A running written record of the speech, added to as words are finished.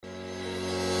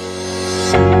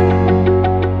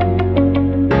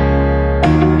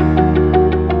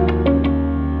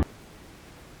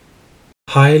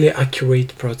Highly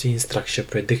Accurate Protein Structure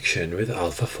Prediction with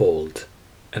AlphaFold,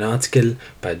 an article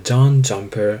by John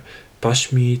Jumper,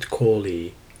 Pashmeet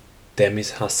Kohli,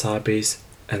 Demis Hassabis,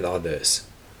 and others,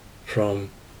 from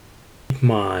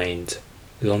Mind,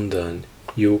 London,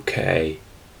 UK,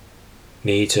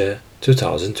 Nature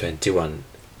 2021.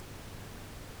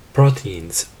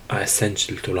 Proteins are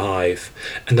essential to life,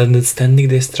 and understanding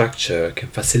their structure can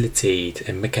facilitate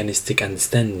a mechanistic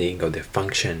understanding of their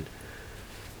function.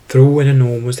 Through an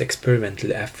enormous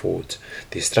experimental effort,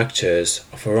 the structures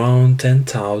of around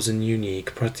 10,000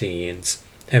 unique proteins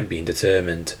have been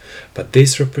determined, but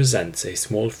this represents a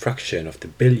small fraction of the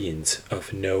billions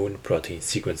of known protein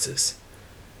sequences.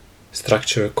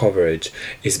 Structure coverage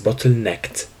is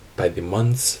bottlenecked by the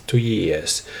months to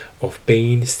years of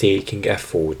painstaking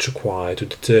effort required to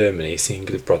determine a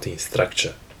single protein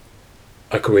structure.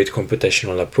 Accurate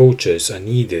computational approaches are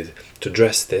needed to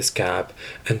address this gap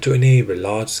and to enable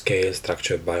large-scale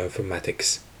structured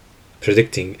bioinformatics.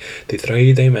 Predicting the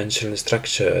three-dimensional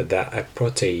structure that a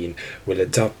protein will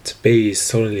adopt based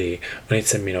solely on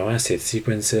its amino acid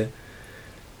sequence,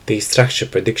 the structure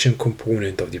prediction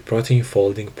component of the protein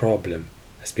folding problem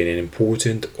has been an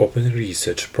important open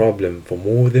research problem for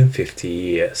more than 50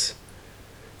 years.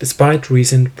 Despite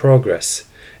recent progress,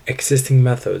 existing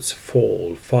methods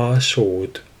fall far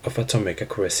short of atomic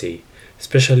accuracy,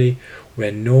 especially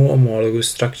when no homologous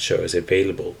structure is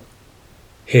available.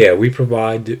 Here we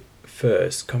provide the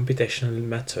first computational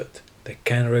method that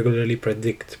can regularly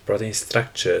predict protein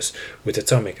structures with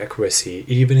atomic accuracy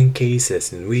even in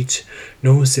cases in which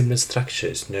no similar structure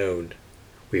is known.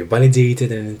 We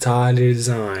validated an entirely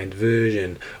designed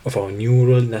version of our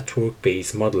neural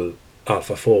network-based model,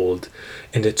 AlphaFold,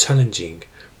 in the challenging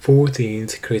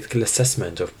 14th Critical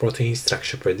Assessment of Protein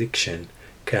Structure Prediction,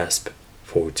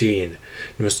 CASP-14,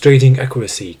 demonstrating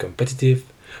accuracy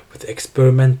competitive with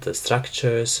experimental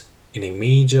structures in a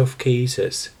major of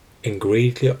cases and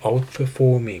greatly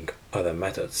outperforming other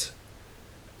methods.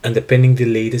 Underpinning the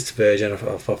latest version of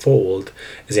AlphaFold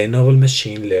is a novel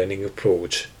machine learning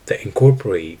approach that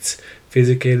incorporates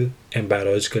physical and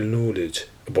biological knowledge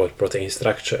about protein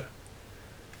structure,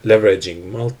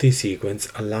 leveraging multi-sequence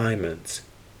alignments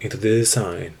into the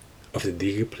design of the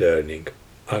deep learning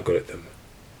algorithm.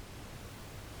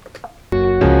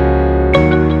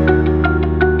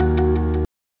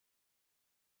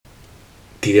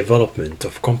 The development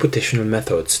of computational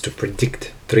methods to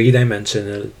predict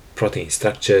three-dimensional protein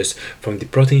structures from the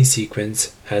protein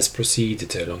sequence has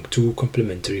proceeded along two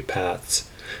complementary paths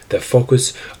that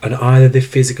focus on either the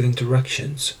physical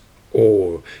interactions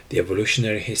or the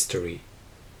evolutionary history.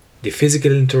 The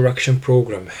physical interaction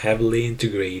program heavily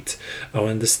integrates our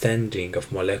understanding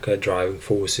of molecular driving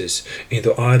forces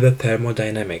into either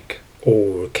thermodynamic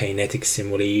or kinetic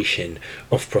simulation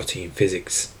of protein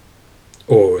physics,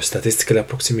 or statistical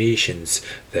approximations,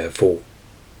 therefore.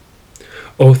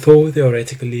 Although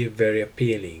theoretically very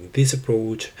appealing, this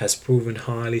approach has proven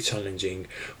highly challenging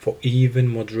for even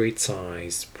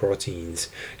moderate-sized proteins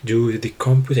due to the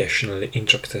computational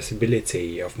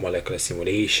intractability of molecular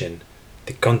simulation,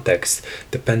 the context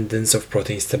dependence of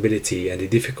protein stability, and the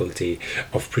difficulty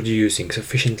of producing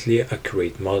sufficiently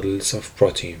accurate models of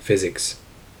protein physics.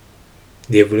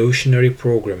 The evolutionary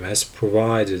program has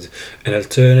provided an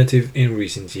alternative in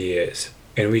recent years,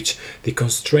 in which the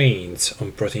constraints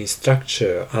on protein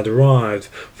structure are derived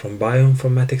from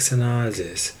bioinformatics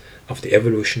analysis of the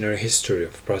evolutionary history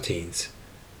of proteins,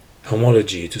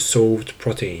 homology to solved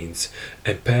proteins,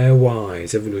 and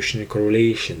pairwise evolutionary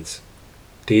correlations.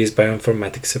 This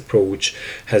bioinformatics approach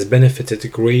has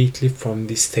benefited greatly from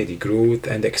the steady growth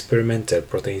and experimental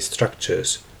protein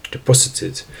structures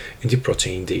deposited in the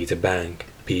Protein Data Bank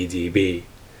 (PDB),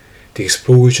 the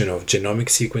explosion of genomic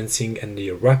sequencing, and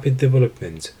the rapid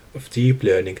development of deep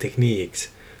learning techniques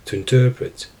to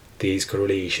interpret these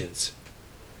correlations.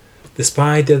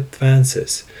 Despite the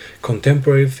advances,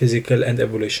 contemporary physical and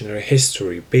evolutionary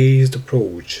history-based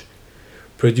approach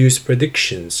produce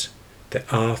predictions that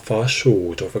are far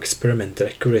short of experimental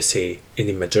accuracy in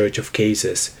the majority of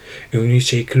cases in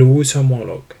which a close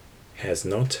homologue has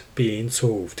not been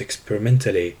solved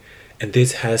experimentally, and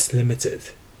this has limited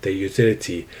their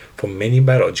utility for many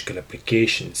biological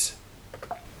applications.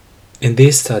 In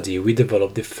this study, we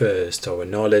developed the first, to our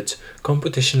knowledge,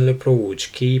 computational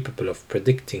approach capable of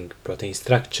predicting protein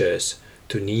structures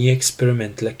to near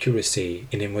experimental accuracy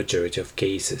in a majority of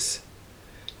cases.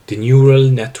 The neural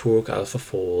network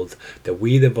AlphaFold that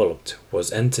we developed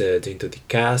was entered into the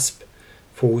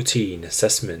CASP-14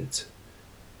 assessment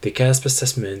The CASP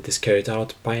assessment is carried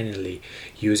out binarily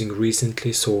using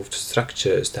recently solved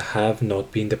structures that have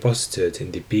not been deposited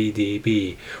in the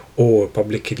PDB or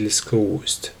publicly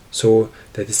disclosed, so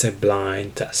that is a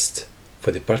blind test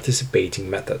for the participating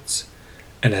methods,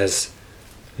 and has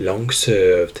long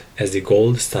served as the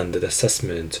gold standard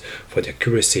assessment for the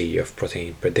accuracy of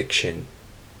protein prediction.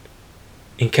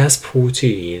 In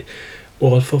CASP-14,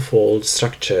 AlphaFold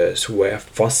structures were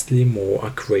vastly more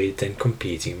accurate than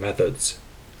competing methods.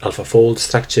 AlphaFold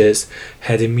structures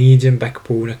had a median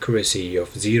backbone accuracy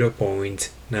of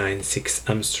 0.96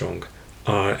 Armstrong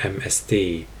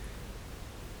RMSD,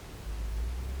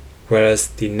 whereas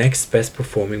the next best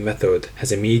performing method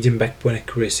has a median backbone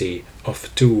accuracy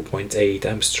of 2.8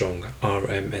 Armstrong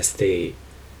RMSD.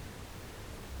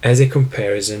 As a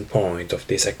comparison point of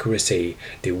this accuracy,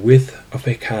 the width of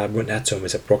a carbon atom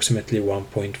is approximately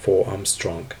 1.4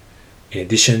 Armstrong. In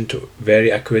addition to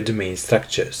very accurate domain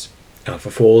structures,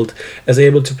 AlphaFold is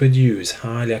able to produce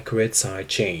highly accurate side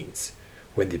chains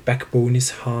when the backbone is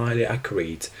highly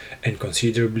accurate and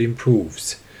considerably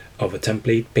improves over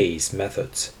template-based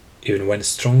methods, even when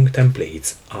strong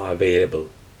templates are available.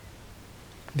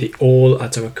 The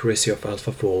all-atom accuracy of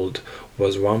AlphaFold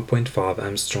was 1.5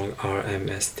 Armstrong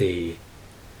RMSD,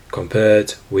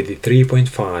 compared with the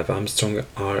 3.5 Armstrong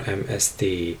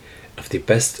RMSD of the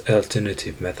best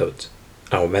alternative method.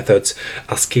 Our methods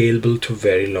are scalable to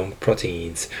very long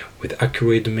proteins with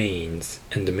accurate domains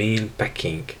and domain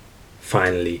packing.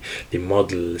 Finally, the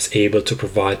model is able to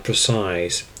provide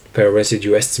precise per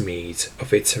residue estimates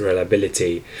of its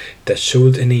reliability that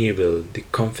should enable the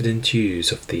confident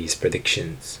use of these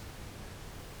predictions.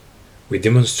 We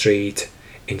demonstrate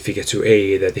in Figure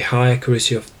 2a that the high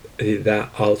accuracy of the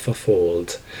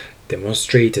AlphaFold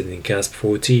demonstrated in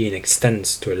CASP-14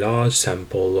 extends to a large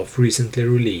sample of recently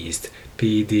released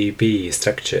PDB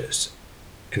structures.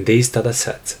 In this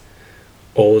dataset,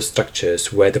 all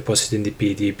structures were deposited in the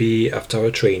PDB after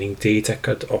our training data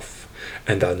cut off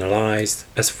and analyzed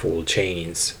as full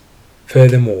chains.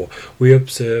 Furthermore, we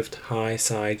observed high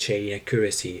side chain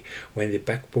accuracy when the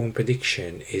backbone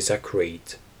prediction is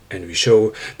accurate, and we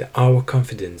show that our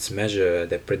confidence measure,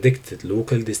 the predicted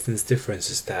local distance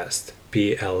differences test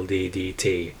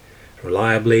 (PLDDT),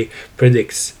 reliably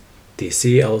predicts the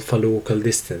C-alpha local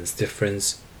distance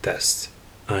difference test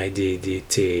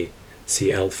 (IDDT)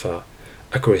 C-alpha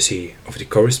accuracy of the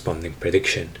corresponding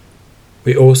prediction.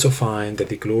 We also find that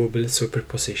the Global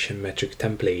Superposition Metric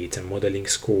Template and Modeling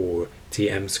Score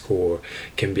 (TM score)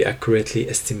 can be accurately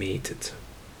estimated.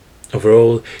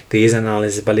 Overall, these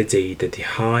analyses validate that the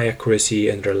high accuracy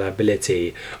and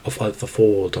reliability of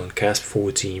AlphaFold on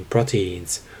CASP-14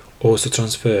 proteins also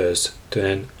transfers to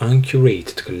an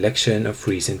uncurated collection of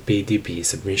recent PDB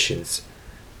submissions,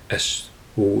 as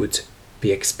would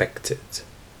be expected.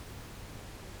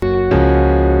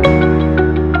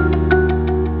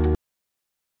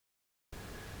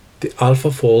 The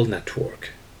AlphaFold network.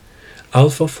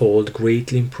 AlphaFold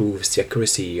greatly improves the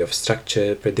accuracy of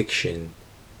structure prediction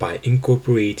by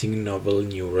incorporating novel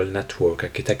neural network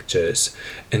architectures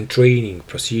and training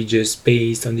procedures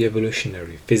based on the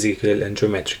evolutionary, physical, and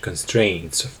geometric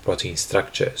constraints of protein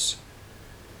structures.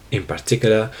 In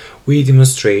particular, we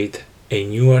demonstrate a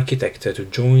new architecture to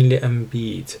jointly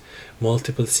embed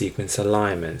multiple sequence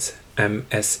alignments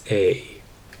 (MSA)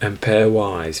 and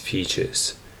pairwise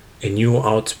features, a new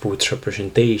output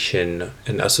representation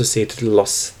and associated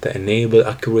loss that enable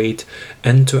accurate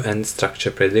end-to-end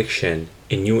structure prediction,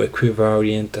 a new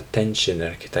equivariant attention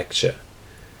architecture,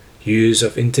 use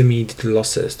of intermediate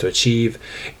losses to achieve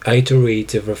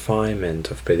iterative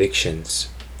refinement of predictions,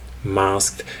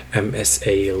 masked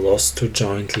MSA loss to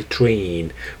jointly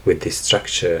train with the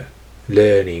structure,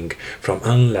 learning from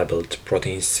unlabeled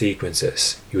protein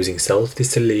sequences using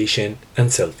self-distillation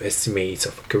and self-estimates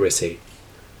of accuracy.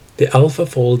 The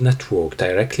AlphaFold network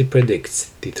directly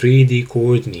predicts the 3D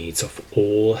coordinates of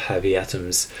all heavy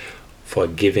atoms for a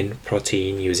given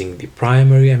protein using the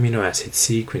primary amino acid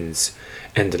sequence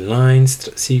and the line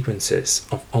sequences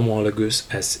of homologous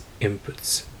as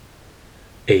inputs.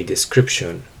 A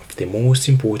description of the most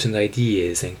important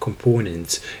ideas and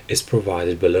components is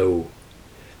provided below.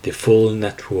 The full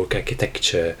network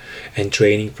architecture and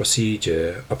training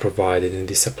procedure are provided in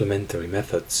the supplementary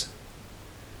methods.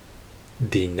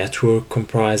 The network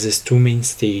comprises two main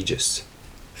stages.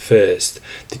 First,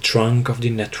 the trunk of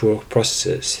the network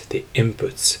processes the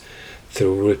inputs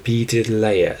through repeated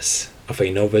layers of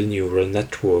a novel neural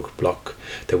network block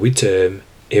that we term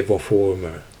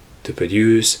evoformer to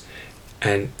produce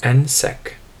an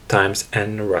nsec times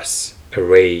nres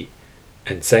array,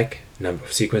 nsec number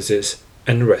of sequences,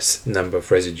 nres number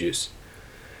of residues,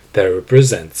 that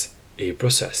represents a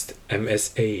processed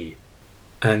MSA,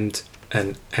 and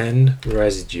an n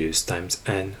residues times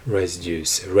n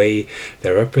residues array that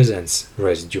represents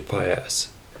residue pairs.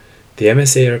 The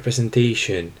MSA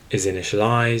representation is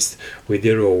initialized with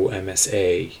the row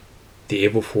MSA. The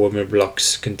evoformer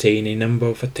blocks contain a number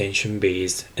of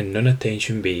attention-based and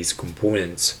non-attention-based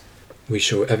components. We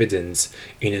show evidence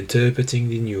in interpreting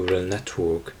the neural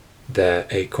network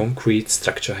that a concrete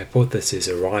structure hypothesis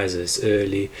arises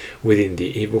early within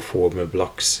the evoformer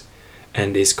blocks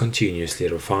and is continuously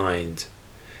refined.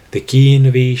 The key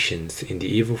innovations in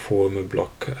the evoformer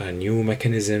block are new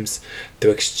mechanisms to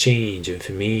exchange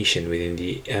information within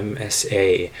the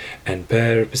MSA and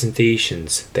pair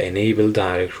representations that enable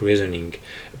direct reasoning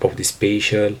about the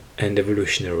spatial and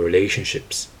evolutionary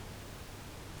relationships.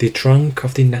 The trunk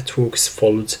of the network is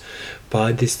followed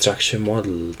by the structure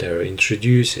model that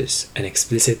introduces an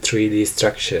explicit 3D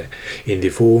structure in the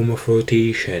form of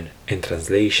rotation and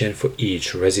translation for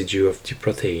each residue of the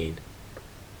protein.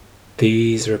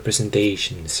 These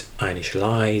representations are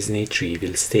initialized in a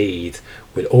trivial state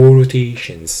with all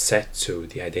rotations set to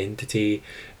the identity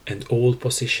and all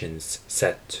positions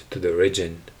set to the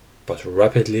origin, but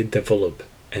rapidly develop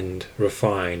and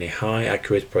refine a high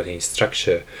accurate protein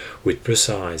structure with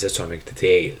precise atomic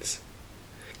details.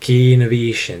 Key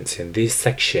innovations in this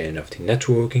section of the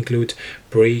network include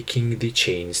breaking the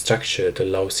chain structure to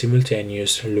allow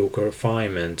simultaneous local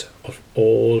refinement of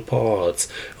all parts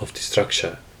of the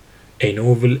structure, a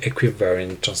novel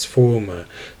equivariant transformer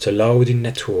to allow the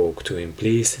network to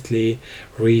implicitly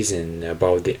reason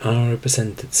about the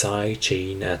unrepresented side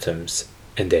chain atoms,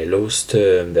 and a loss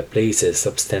term that places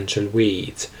substantial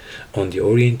weight on the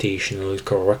orientational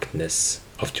correctness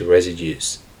of the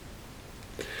residues.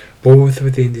 Both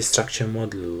within the structure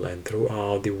model and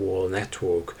throughout the whole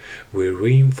network, we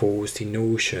reinforce the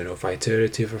notion of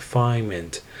iterative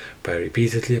refinement by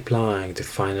repeatedly applying the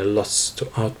final loss to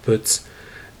outputs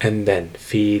and then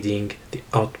feeding the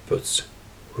outputs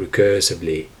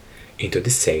recursively into the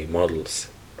same models.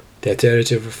 The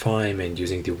iterative refinement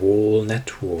using the whole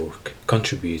network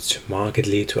contributes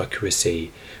markedly to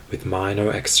accuracy with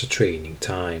minor extra training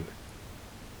time.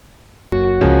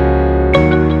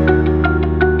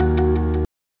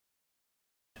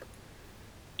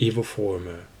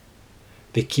 Evoformer.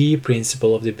 The key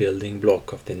principle of the building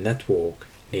block of the network,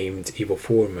 named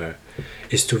Evoformer,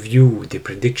 is to view the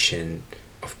prediction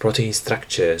of protein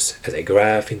structures as a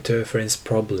graph interference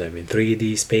problem in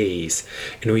 3D space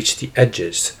in which the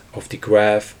edges of the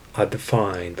graph are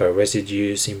defined by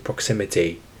residues in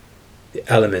proximity.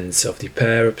 The elements of the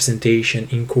pair representation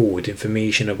encode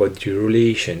information about the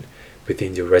relation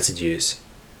within the residues.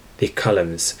 The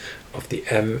columns of the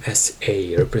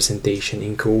MSA representation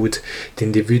encode the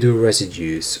individual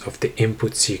residues of the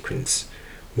input sequence,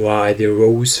 while the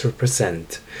rows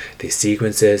represent the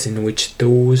sequences in which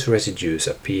those residues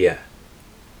appear.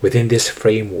 Within this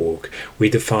framework, we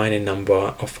define a number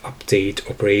of update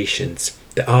operations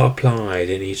that are applied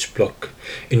in each block,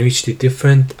 in which the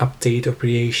different update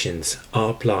operations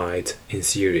are applied in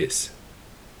series.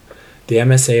 The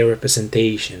MSA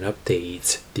representation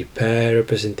updates the pair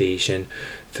representation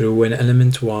through an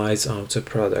element-wise outer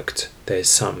product that is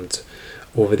summed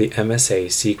over the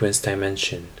MSA sequence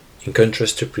dimension. In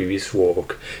contrast to previous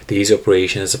work, these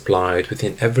operations are applied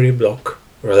within every block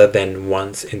rather than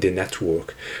once in the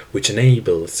network, which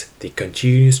enables the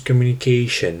continuous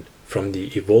communication from the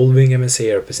evolving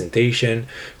MSA representation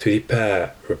to the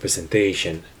pair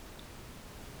representation.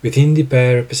 Within the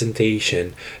pair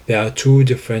representation, there are two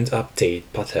different update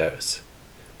patterns.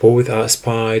 Both are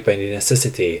inspired by the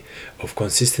necessity of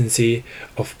consistency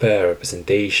of pair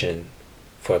representation.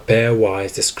 For a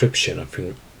pairwise description of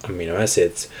amino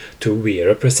acids to be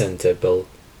representable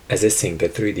as a single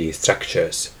 3D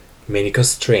structures, many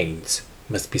constraints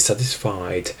must be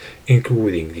satisfied,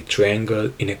 including the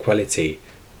triangle inequality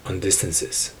on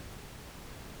distances.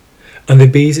 On the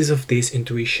basis of this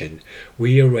intuition,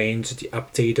 we arrange the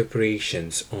update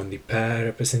operations on the pair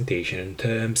representation in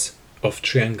terms of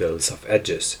triangles of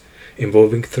edges,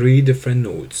 involving three different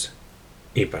nodes.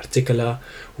 In particular,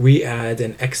 we add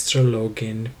an extra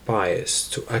login bias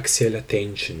to axial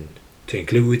attention to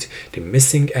include the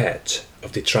missing edge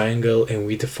of the triangle, and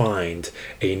we defined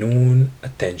a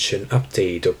non-attention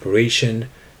update operation,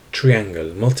 triangle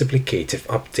multiplicative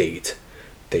update,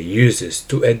 that uses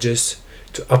two edges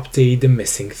to update the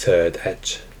missing third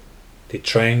edge. The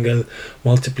triangle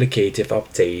multiplicative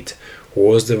update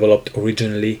was developed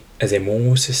originally as a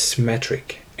more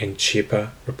symmetric and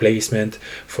cheaper replacement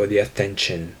for the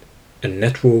attention, and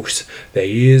networks that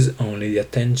use only the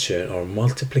attention or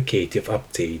multiplicative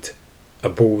update are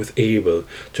both able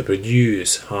to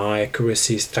produce high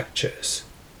accuracy structures.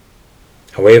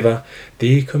 However,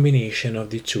 the combination of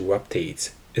the two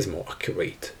updates is more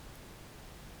accurate.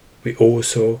 We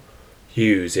also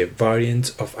use a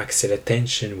variant of axial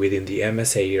attention within the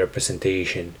MSA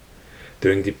representation.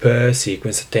 During the per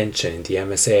sequence attention in the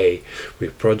MSA, we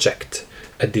project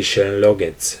additional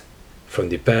logits from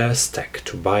the per stack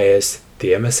to bias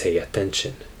the MSA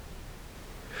attention.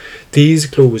 This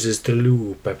closes the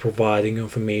loop by providing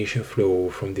information flow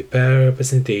from the per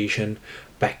representation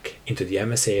back into the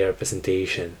MSA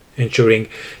representation, ensuring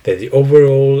that the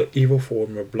overall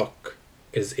evoformer block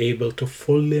is able to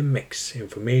fully mix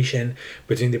information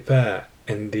between the per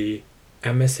and the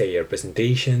MSA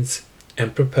representations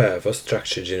and prepare for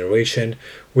structure generation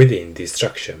within the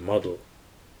structure model.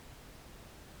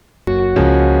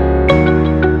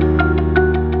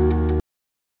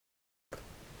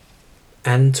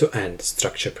 End-to-end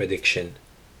structure prediction.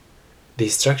 The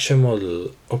structure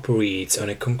model operates on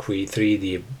a concrete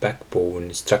 3D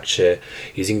backbone structure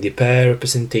using the per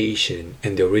representation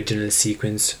and the original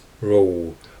sequence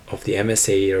row of the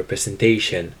MSA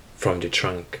representation from the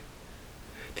trunk.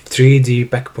 The 3D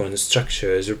backbone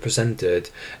structure is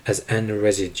represented as n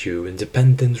residue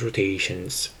independent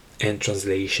rotations and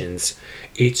translations,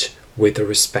 each with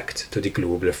respect to the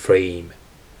global frame.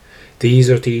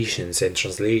 These rotations and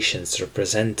translations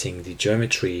representing the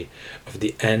geometry of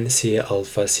the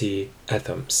NC-alpha-C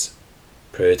atoms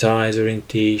prioritize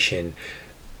orientation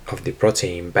of the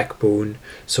protein backbone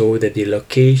so that the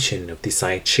location of the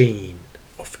side chain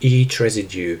of each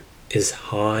residue is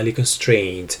highly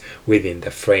constrained within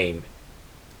the frame.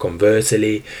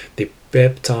 Conversely, the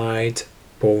peptide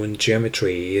bond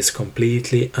geometry is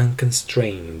completely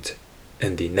unconstrained,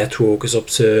 and the network is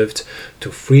observed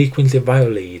to frequently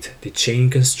violate the chain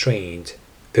constraint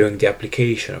during the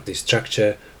application of the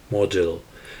structure module,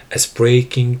 as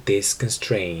breaking this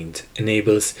constraint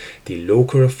enables the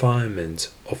local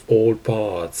refinement of all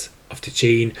parts of the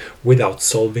chain without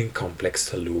solving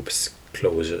complex loops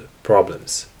closure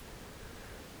problems.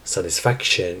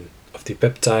 Satisfaction of the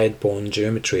peptide bond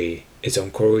geometry is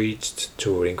encouraged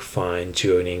during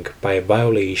fine-tuning by a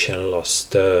violation loss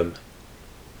term.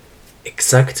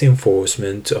 Exact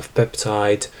enforcement of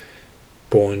peptide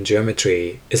bond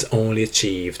geometry is only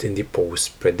achieved in the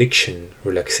post-prediction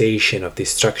relaxation of the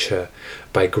structure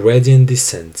by gradient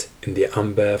descent in the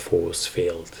Amber force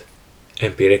field.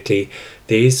 Empirically,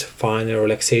 this final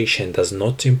relaxation does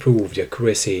not improve the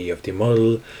accuracy of the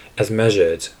model as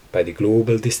measured by the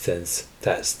global distance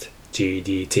test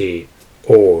GDT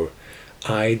or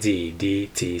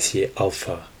IDDTC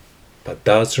alpha, but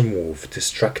does remove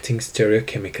distracting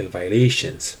stereochemical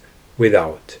violations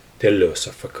without the loss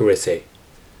of accuracy.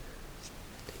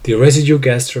 The residue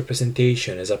gas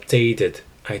representation is updated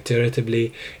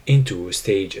iteratively in two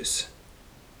stages.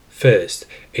 First,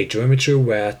 a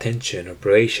geometry-aware attention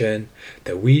operation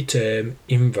that we term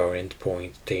invariant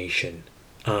pointation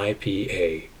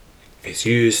 (IPA) is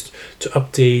used to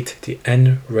update the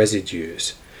N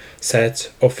residues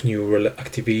set of neural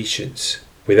activations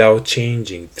without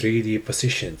changing 3D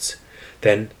positions.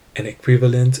 Then an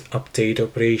equivalent update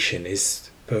operation is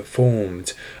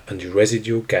performed on the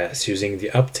residue gas using the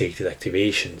updated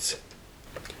activations.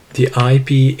 The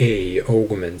IPA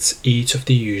augments each of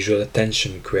the usual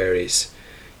attention queries,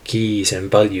 keys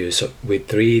and values with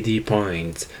 3D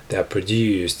points that are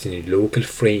produced in the local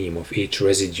frame of each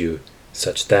residue,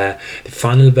 such that the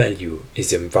final value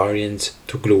is invariant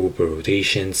to global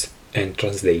rotations and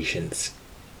translations.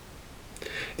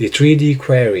 The 3D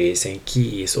queries and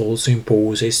keys also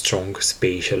impose a strong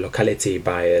spatial locality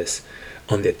bias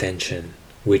on the attention,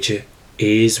 which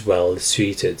is well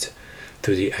suited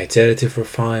to the iterative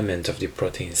refinement of the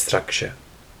protein structure.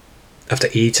 After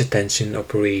each attention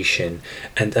operation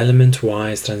and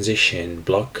element-wise transition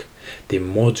block, the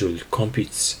module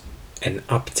computes an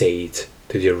update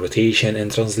to the rotation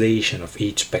and translation of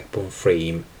each backbone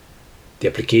frame. The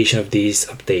application of these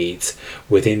updates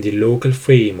within the local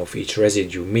frame of each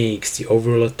residue makes the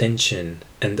overall attention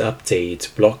and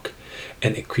update block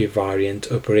an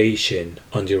equivariant operation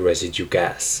on the residue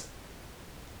gas.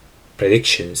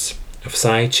 Predictions of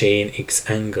side chain X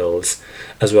angles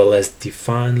as well as the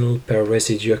final per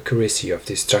residue accuracy of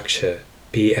the structure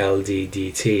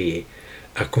PLDDT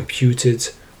are computed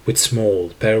with small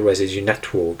per residue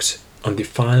networks on the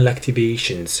final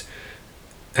activations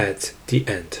at the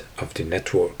end of the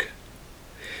network.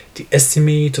 The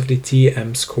estimate of the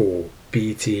TM score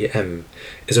PTM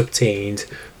is obtained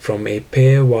from a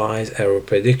pairwise error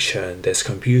prediction that is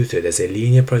computed as a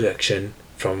linear projection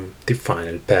from the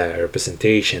final pair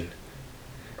representation.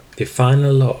 The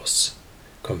final loss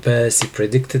compares the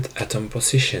predicted atom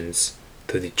positions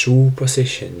to the true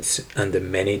positions under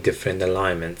many different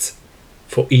alignments.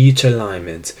 For each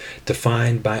alignment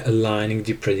defined by aligning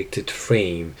the predicted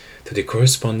frame to the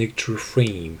corresponding true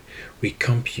frame, we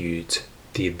compute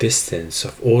the distance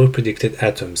of all predicted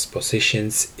atoms'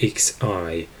 positions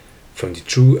xi from the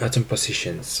true atom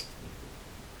positions.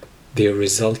 The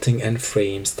resulting n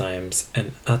frames times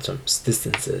n atoms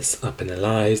distances are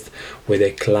penalized with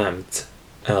a clamped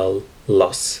L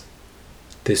loss.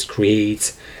 This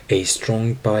creates a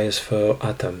strong bias for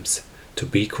atoms to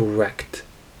be correct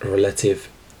relative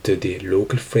to the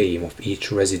local frame of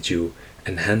each residue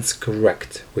and hence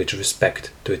correct with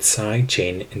respect to its side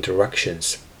chain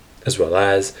interactions, as well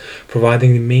as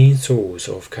providing the main source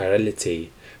of chirality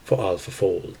for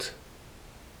AlphaFold.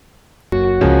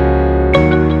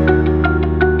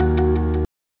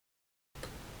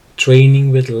 Training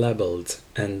with labeled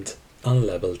and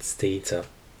unlabeled data.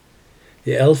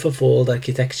 The AlphaFold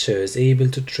architecture is able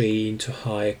to train to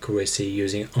high accuracy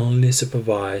using only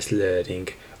supervised learning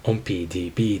on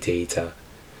PDB data,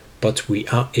 but we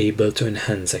are able to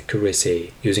enhance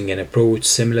accuracy using an approach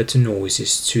similar to noisy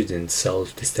student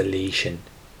self-distillation.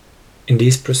 In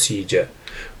this procedure,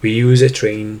 we use a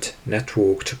trained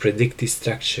network to predict the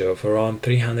structure of around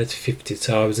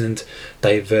 350,000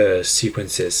 diverse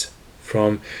sequences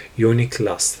from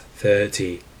UniClust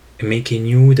 30 and make a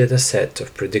new dataset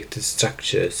of predicted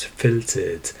structures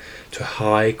filtered to a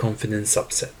high confidence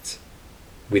subset.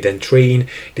 We then train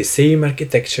the same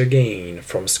architecture again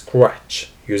from scratch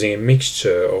using a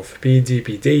mixture of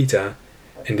PDB data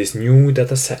and this new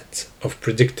dataset of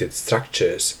predicted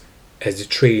structures as the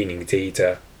training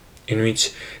data, in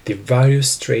which the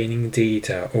various training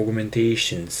data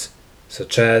augmentations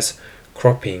such as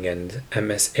cropping and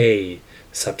MSA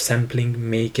subsampling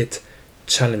make it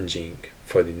challenging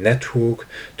for the network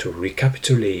to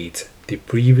recapitulate the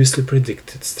previously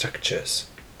predicted structures.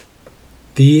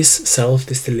 These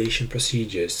self-distillation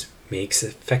procedures makes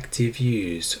effective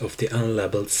use of the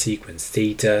unlabeled sequence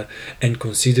data and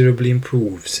considerably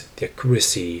improves the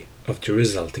accuracy of the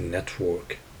resulting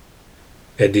network.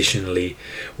 Additionally,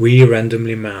 we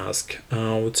randomly mask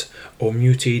out or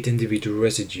mutate individual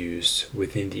residues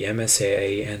within the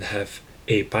MSA and have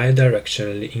a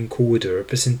bidirectional encoder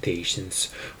representations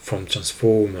from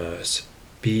transformers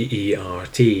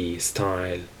BERT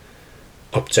style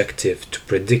objective to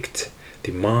predict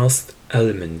the masked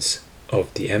elements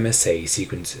of the MSA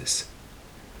sequences.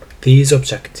 This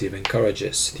objective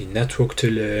encourages the network to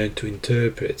learn to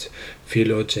interpret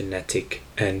phylogenetic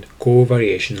and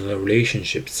covariational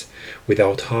relationships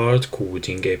without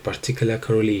hard-coding a particular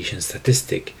correlation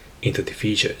statistic into the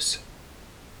features.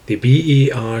 The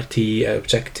BERT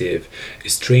objective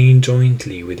is trained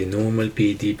jointly with the normal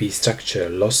PDB structure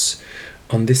loss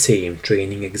on the same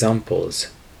training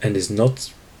examples and is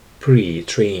not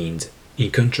pre-trained,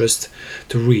 in contrast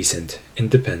to recent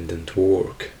independent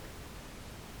work.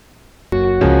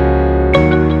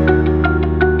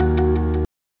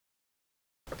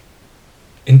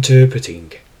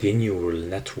 Interpreting the neural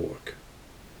network.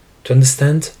 To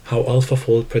understand how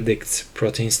AlphaFold predicts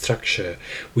protein structure,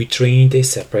 we trained a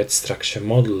separate structure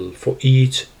model for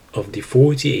each of the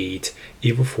 48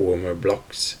 evoformer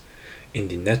blocks in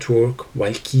the network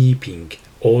while keeping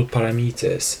all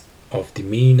parameters of the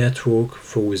main network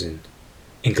frozen,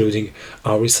 including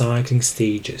our recycling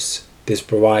stages. This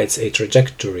provides a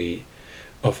trajectory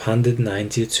of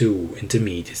 192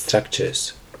 intermediate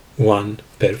structures, one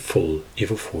per full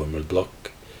evoformer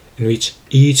block, in which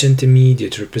each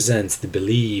intermediate represents the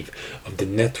belief of the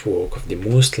network of the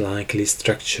most likely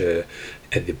structure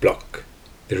at the block.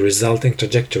 The resulting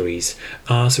trajectories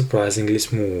are surprisingly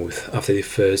smooth after the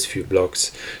first few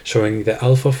blocks, showing that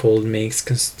AlphaFold makes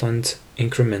constant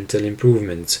incremental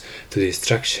improvements to the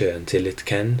structure until it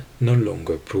can no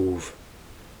longer prove.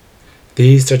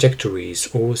 These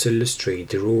trajectories also illustrate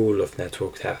the role of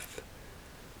network depth.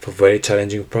 For very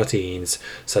challenging proteins,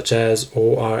 such as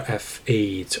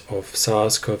ORF8 of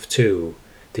SARS-CoV-2,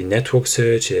 the network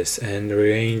searches and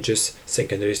rearranges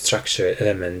secondary structure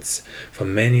elements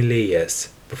from many layers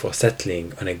before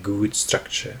settling on a good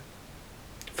structure.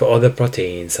 For other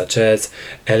proteins, such as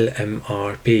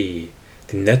LMRP,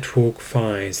 the network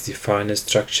finds the final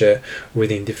structure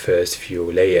within the first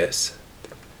few layers.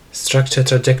 Structure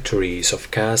trajectories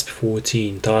of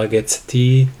Casp14 targets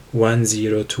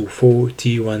T1024,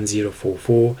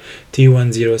 T1044,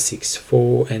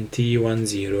 T1064, and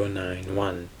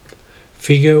T1091.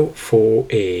 Figure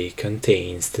 4a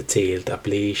contains detailed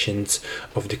ablations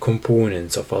of the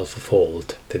components of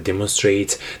AlphaFold that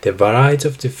demonstrate the variety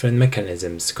of different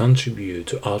mechanisms contribute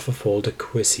to AlphaFold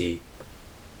accuracy.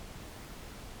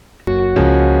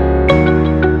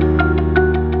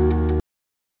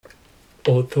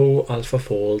 although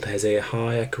AlphaFold has a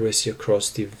high accuracy across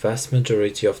the vast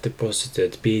majority of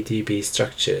deposited PDB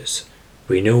structures,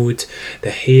 we note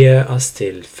that here are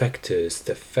still factors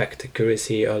that affect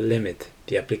accuracy or limit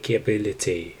the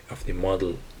applicability of the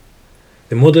model.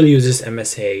 The model uses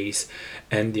MSAs,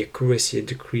 and the accuracy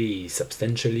decreases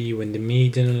substantially when the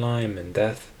median alignment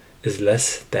depth is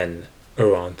less than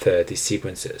around 30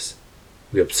 sequences.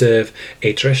 We observe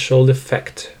a threshold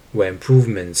effect where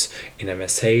improvements in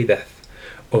MSA depth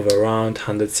of around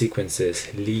 100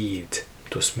 sequences lead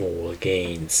to small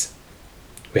gains.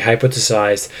 We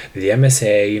hypothesize that the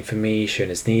MSA information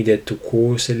is needed to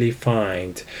causally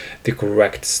find the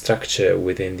correct structure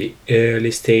within the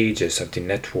early stages of the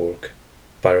network.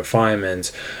 But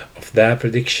refinement of their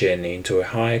prediction into a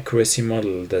high accuracy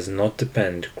model does not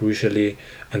depend crucially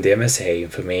on the MSA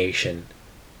information.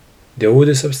 The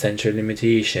other substantial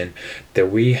limitation that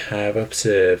we have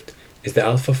observed is that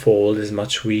AlphaFold is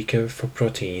much weaker for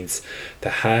proteins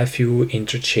that have few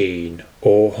interchain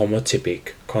or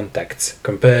homotypic contacts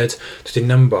compared to the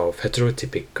number of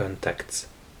heterotypic contacts.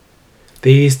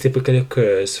 This typically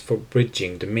occurs for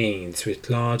bridging domains with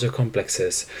larger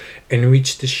complexes in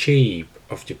which the shape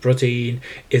of the protein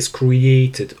is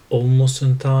created almost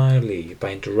entirely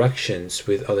by interactions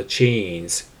with other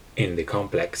chains in the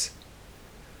complex.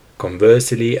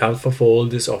 Conversely,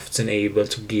 AlphaFold is often able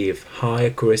to give high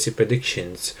accuracy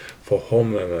predictions for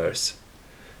homomers,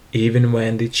 even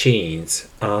when the chains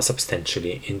are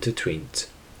substantially intertwined.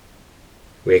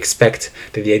 We expect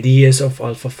that the ideas of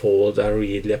AlphaFold are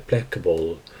really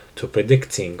applicable to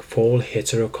predicting full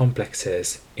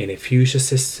heterocomplexes in a future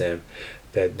system,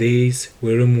 that these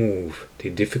will remove the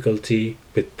difficulty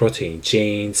with protein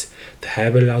chains that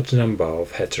have a large number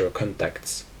of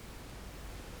heterocontacts.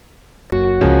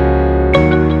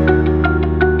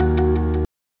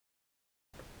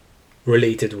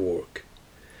 Related work.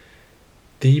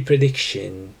 The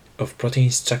prediction of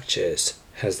protein structures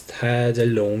has had a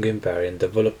long invariant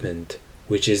development,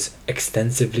 which is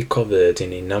extensively covered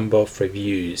in a number of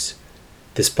reviews.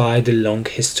 Despite the long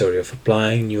history of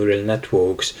applying neural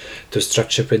networks to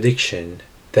structure prediction,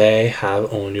 they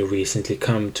have only recently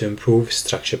come to improve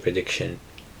structure prediction.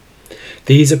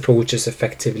 These approaches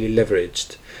effectively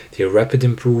leveraged the rapid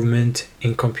improvement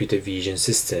in computer vision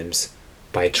systems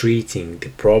by treating the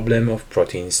problem of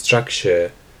protein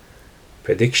structure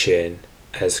prediction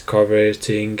as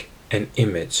converting an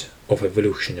image of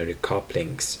evolutionary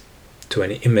couplings to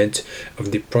an image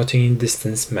of the protein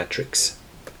distance matrix,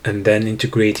 and then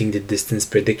integrating the distance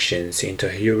predictions into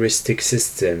a heuristic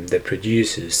system that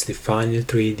produces the final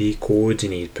 3D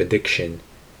coordinate prediction.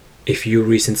 A few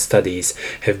recent studies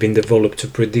have been developed to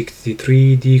predict the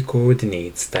 3D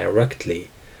coordinates directly,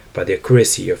 but the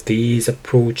accuracy of these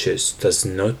approaches does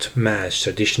not match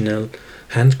traditional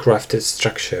handcrafted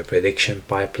structure prediction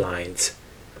pipelines.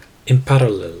 In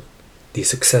parallel, the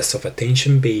success of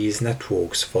attention-based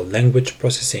networks for language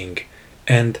processing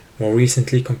and, more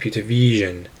recently, computer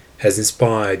vision has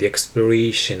inspired the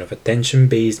exploration of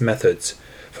attention-based methods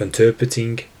for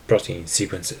interpreting protein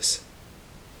sequences.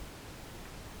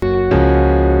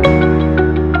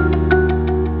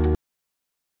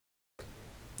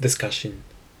 Discussion.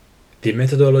 The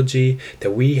methodology that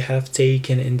we have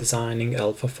taken in designing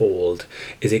AlphaFold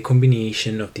is a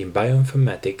combination of the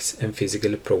bioinformatics and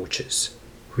physical approaches.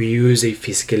 We use a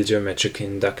physical geometric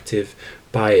inductive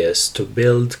bias to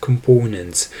build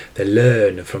components that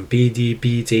learn from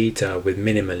PDB data with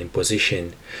minimal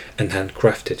imposition and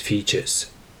handcrafted features.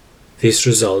 This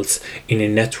results in a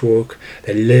network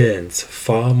that learns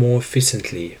far more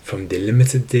efficiently from the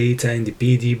limited data in the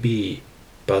PDB,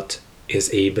 but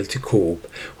is able to cope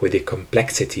with the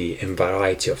complexity and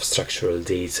variety of structural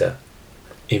data.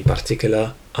 In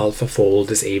particular,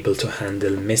 AlphaFold is able to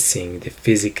handle missing the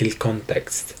physical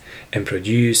context and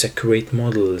produce accurate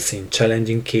models in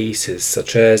challenging cases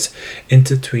such as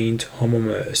intertwined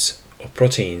homomers or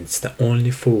proteins that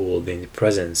only fold in the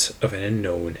presence of an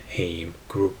unknown Haim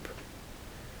group.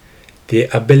 The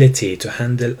ability to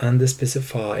handle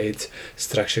underspecified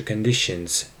structure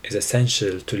conditions is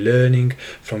essential to learning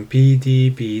from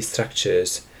PDB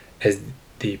structures, as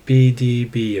the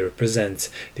PDB represents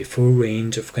the full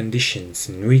range of conditions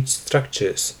in which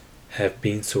structures have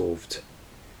been solved.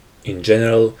 In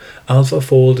general,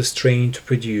 AlphaFold is trained to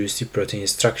produce the protein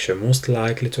structure most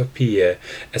likely to appear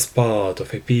as part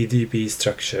of a PDB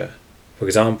structure. For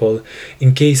example,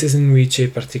 in cases in which a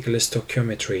particular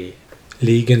stoichiometry,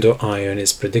 ligand or ion,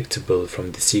 is predictable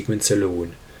from the sequence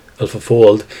alone,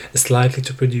 AlphaFold is likely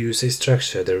to produce a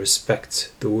structure that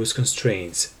respects those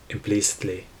constraints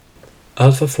implicitly.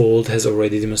 AlphaFold has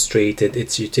already demonstrated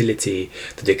its utility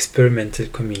to the experimental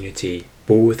community,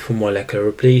 both for molecular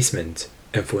replacement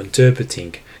and for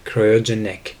interpreting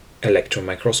cryogenic electron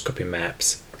microscopy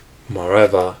maps.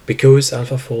 Moreover, because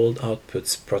AlphaFold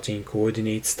outputs protein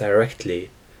coordinates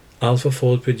directly,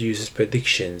 AlphaFold produces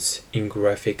predictions in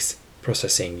graphics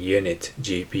processing unit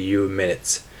GPU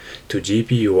minutes to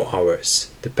GPU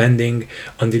hours, depending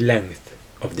on the length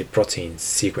of the protein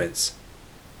sequence.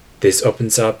 This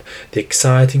opens up the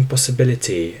exciting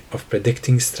possibility of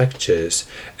predicting structures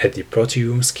at the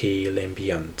proteome scale and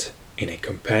beyond. In a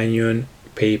companion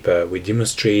paper, we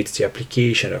demonstrate the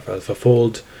application of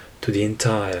AlphaFold to the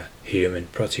entire human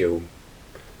proteome.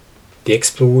 The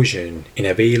explosion in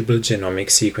available genomic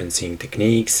sequencing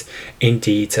techniques and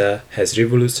data has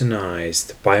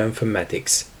revolutionized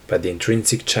bioinformatics, but the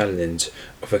intrinsic challenge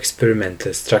of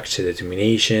experimental structure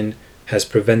determination has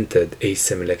prevented a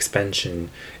similar expansion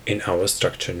in our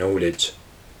structure knowledge.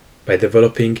 By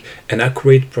developing an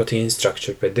accurate protein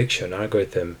structure prediction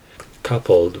algorithm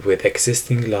coupled with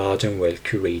existing large and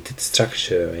well-curated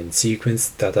structure and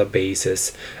sequence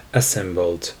databases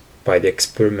assembled by the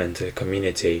experimental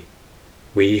community,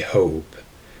 we hope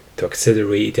to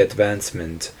accelerate the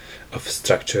advancement of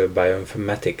structural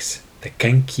bioinformatics that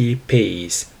can keep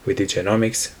pace with the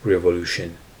genomics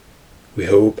revolution. We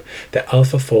hope that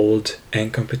AlphaFold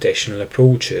and computational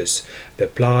approaches that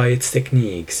apply its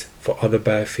techniques for other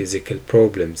biophysical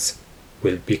problems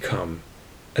will become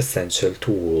essential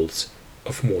tools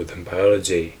of modern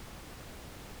biology.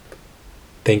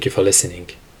 Thank you for listening.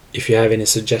 If you have any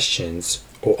suggestions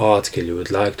or article you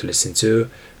would like to listen to,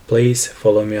 please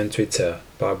follow me on Twitter,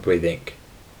 Bob Breathing.